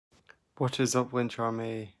What is up, Lynch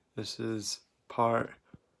Army? This is part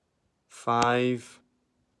 5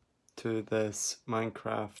 to this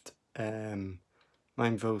Minecraft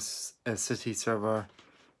mineville city server.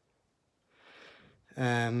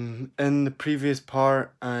 In the previous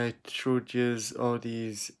part I showed you all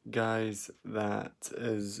these guys that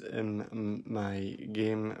is in my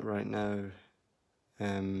game right now.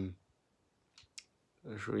 I'll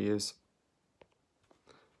show you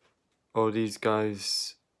all these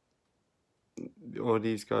guys. All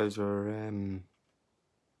these guys are in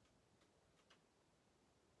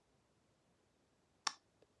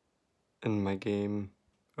my game,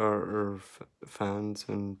 or fans,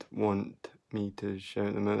 and want me to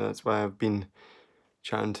shout them out. That's why I've been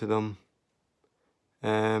chatting to them.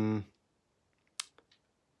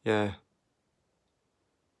 Yeah.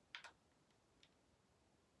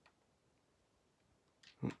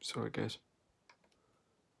 Oops, sorry guys.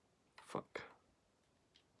 Fuck.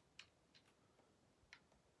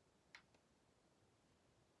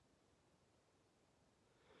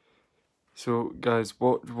 So guys,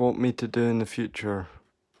 what do you want me to do in the future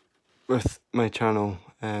with my channel?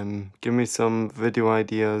 Give me some video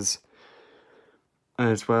ideas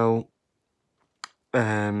as well,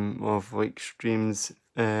 of like streams,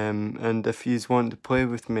 and if you want to play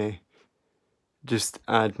with me, just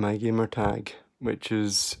add my gamer tag, which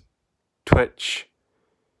is Twitch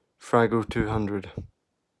Frago200.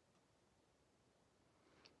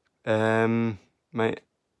 My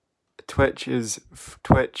Twitch is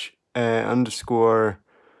Twitch underscore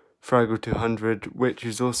Frago200, which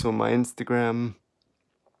is also my Instagram.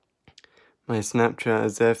 My Snapchat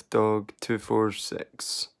is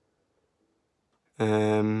fdog246.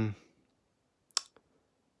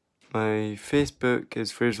 My Facebook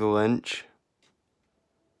is Fraser Lynch.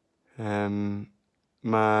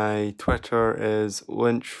 My Twitter is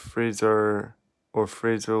Lynch Fraser or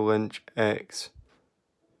Fraser Lynch X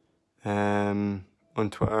on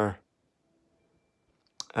Twitter.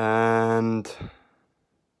 And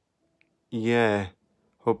yeah,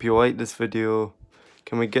 hope you like this video.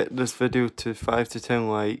 Can we get this video to 5 to 10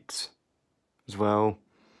 likes as well?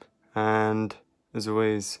 And as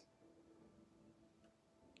always,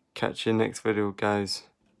 catch you next video guys,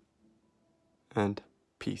 and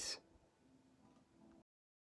peace.